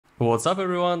What's up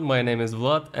everyone, my name is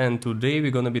Vlad and today we're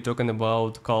gonna be talking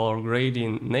about color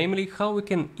grading, namely how we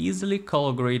can easily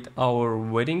color grade our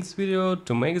weddings video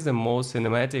to make them more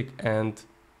cinematic and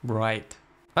bright.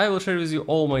 I will share with you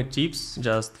all my tips,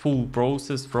 just full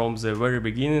process from the very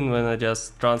beginning when I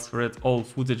just transferred all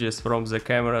footages from the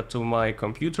camera to my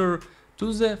computer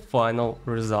to the final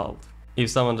result. If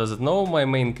someone doesn't know, my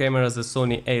main camera is a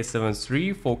Sony a7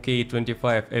 III 4K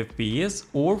 25 fps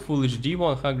or Full HD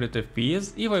 100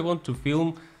 fps if I want to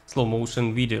film slow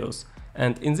motion videos.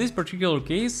 And in this particular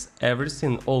case,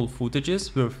 everything, all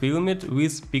footages were filmed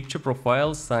with picture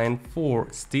profile Sign 4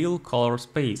 still color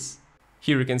space.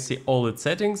 Here you can see all its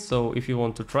settings, so if you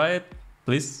want to try it,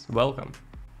 please welcome.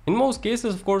 In most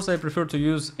cases, of course, I prefer to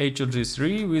use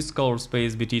HLG3 with color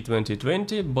space BT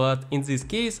 2020, but in this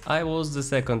case I was the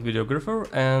second videographer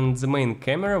and the main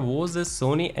camera was a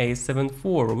Sony a7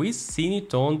 IV with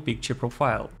Cinetone picture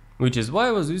profile. Which is why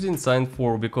I was using Sign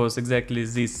 4, because exactly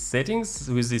these settings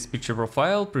with this picture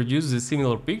profile produce the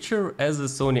similar picture as the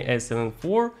Sony a7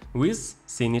 IV with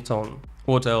Cinetone.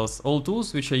 What else? All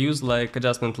tools which I use like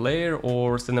adjustment layer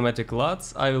or Cinematic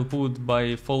Lut I will put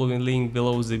by following link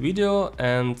below the video,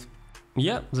 and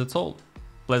yeah, that's all.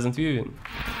 Pleasant viewing.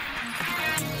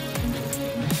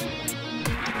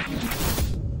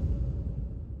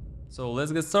 So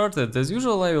let's get started. As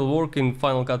usual, I will work in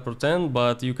Final Cut Pro 10,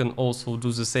 but you can also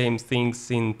do the same things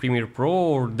in Premiere Pro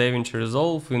or DaVinci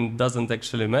Resolve, it doesn't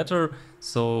actually matter.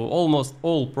 So almost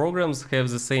all programs have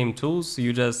the same tools,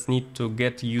 you just need to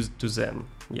get used to them.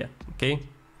 Yeah, okay.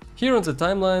 Here on the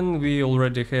timeline we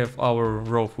already have our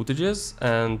raw footages,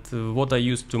 and what I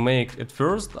used to make at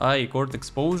first, I record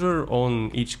exposure on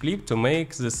each clip to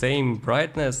make the same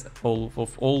brightness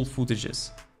of all footages.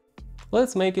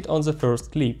 Let's make it on the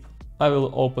first clip. I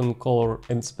will open Color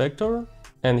Inspector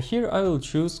and here I will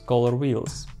choose Color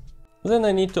Wheels. Then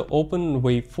I need to open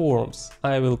Waveforms.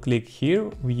 I will click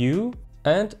here, View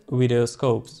and Video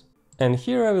Scopes. And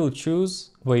here I will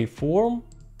choose Waveform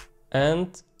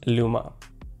and Luma.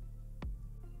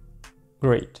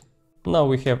 Great. Now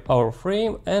we have our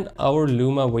frame and our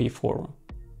Luma waveform.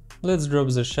 Let's drop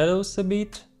the shadows a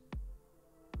bit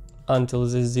until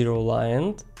the zero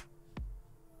line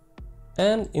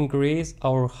and increase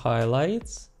our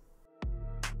highlights.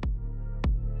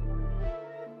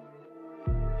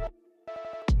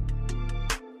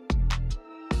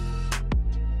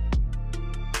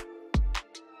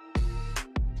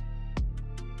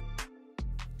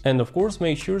 And of course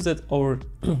make sure that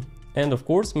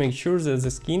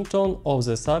the skin tone of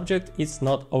the subject is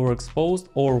not overexposed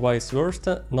or vice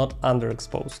versa, not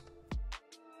underexposed.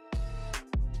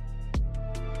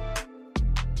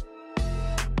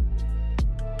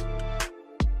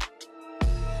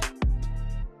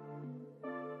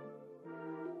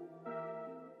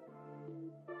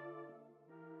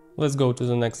 Let's go to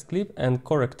the next clip and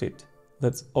correct it.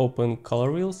 Let's open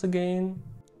Color Wheels again.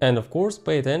 And of course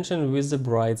pay attention with the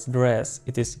bride's dress,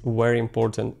 it is very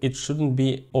important. It shouldn't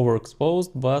be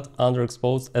overexposed but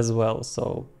underexposed as well,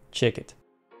 so check it.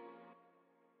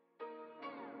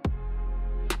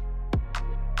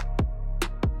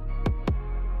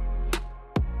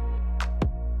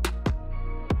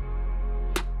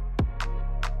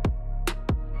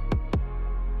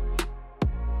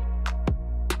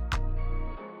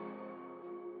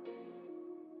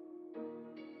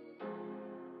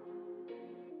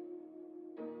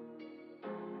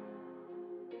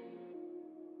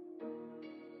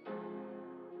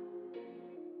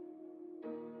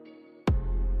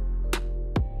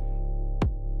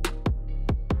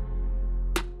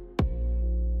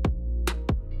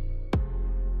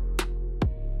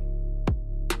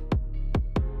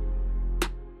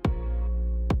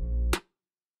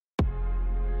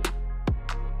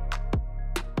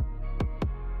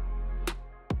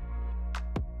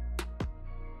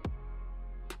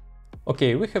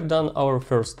 Okay, we have done our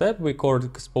first step, we record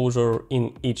exposure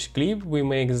in each clip, we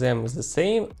make them the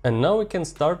same, and now we can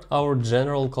start our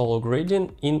general color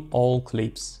grading in all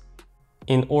clips.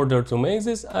 In order to make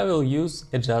this, I will use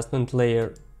adjustment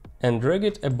layer and drag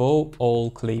it above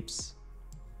all clips.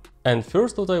 And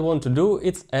first what I want to do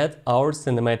is add our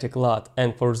Cinematic Lut,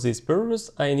 and for this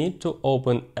purpose I need to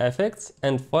open Effects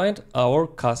and find our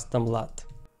Custom Lut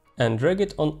and drag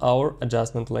it on our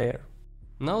adjustment layer.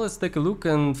 Now let's take a look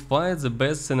and find the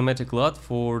best Cinematic Lut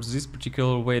for this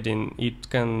particular wedding. It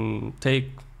can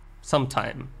take some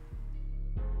time.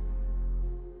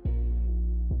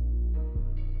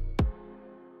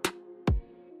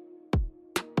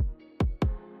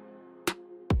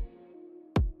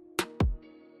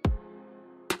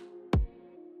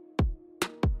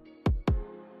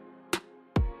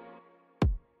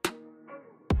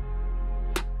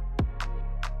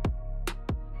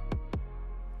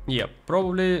 Yeah,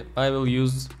 probably I will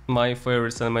use my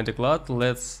favorite Cinematic Lut.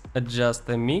 Let's adjust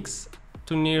the mix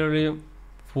to nearly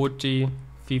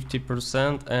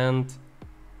 40–50% and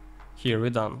here we're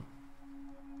done.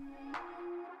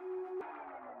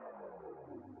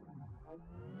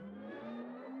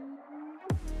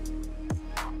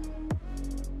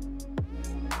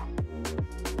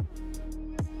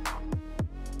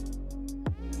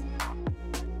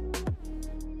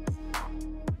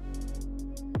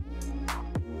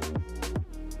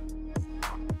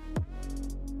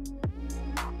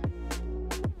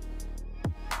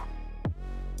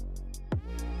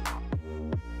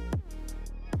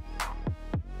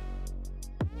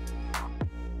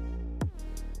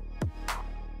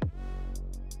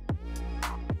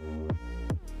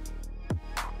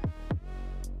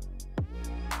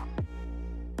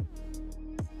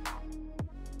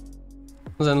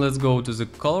 Then let's go to the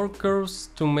color curves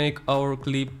to make our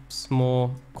clips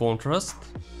more contrast.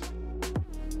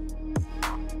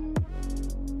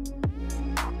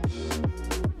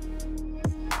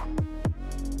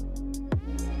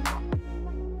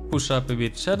 Push up a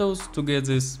bit shadows to get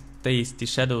these tasty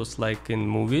shadows like in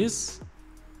movies.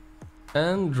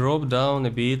 And drop down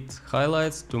a bit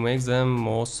highlights to make them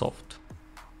more soft.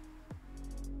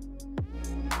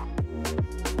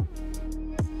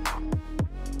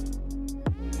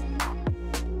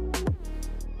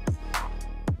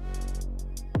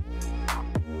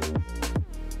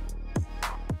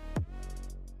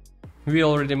 We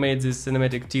already made this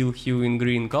cinematic teal hue in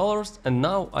green colors, and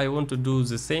now I want to do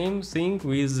the same thing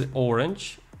with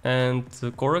orange and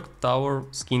correct our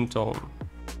skin tone.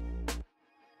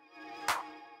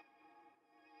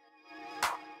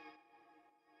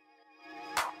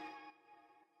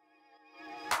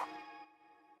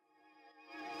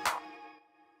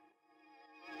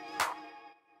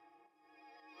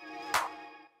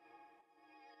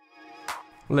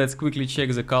 Let's quickly check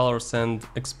the colors and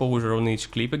exposure on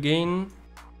each clip again.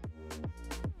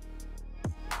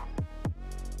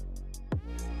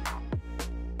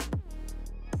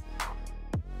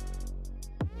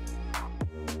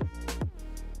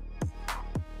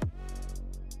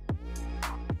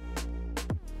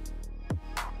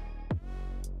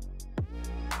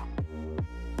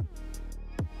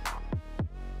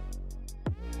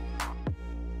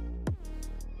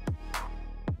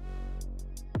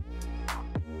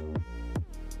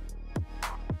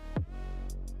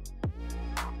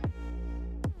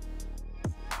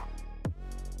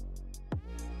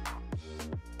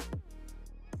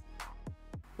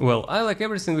 Well, I like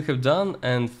everything we have done,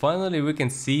 and finally we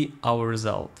can see our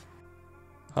result.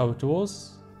 How it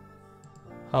was,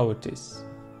 how it is.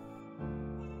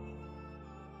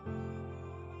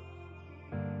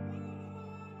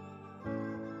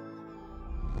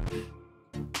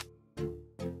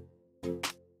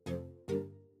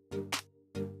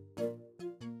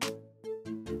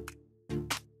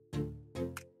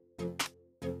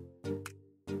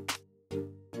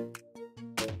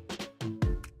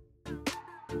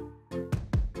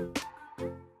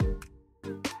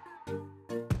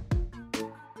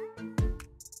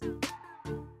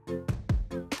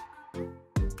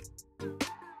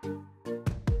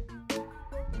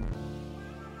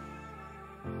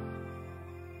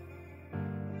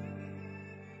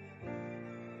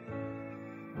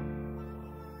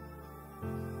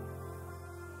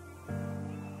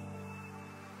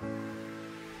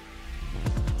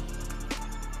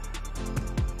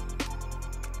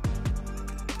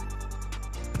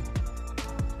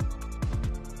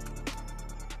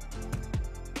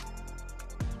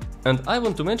 And I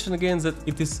want to mention again that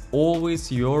it is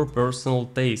always your personal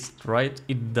taste, right?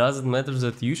 It doesn't matter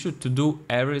that you should do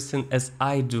everything as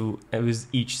I do with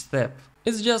each step.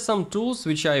 It's just some tools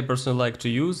which I personally like to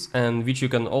use and which you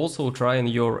can also try in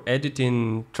your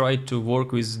editing. Try to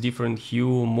work with different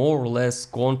hue, more or less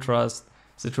contrast,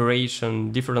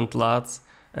 saturation, different LUTs,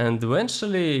 and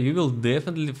eventually you will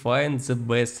definitely find the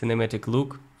best cinematic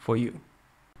look for you.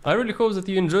 I really hope that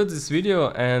you enjoyed this video,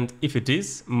 and if it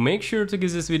is, make sure to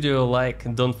give this video a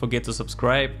like, don't forget to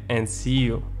subscribe, and see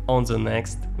you on the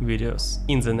next videos,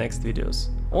 in the next videos,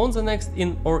 on the next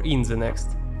or in the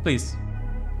next. Please,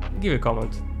 give a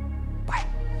comment. Bye.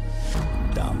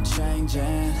 I'm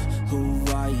changing who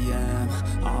I am,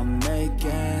 I'm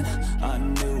making a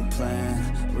new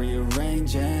plan,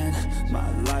 rearranging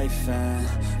my life,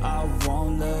 and I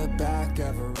won't look back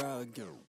ever.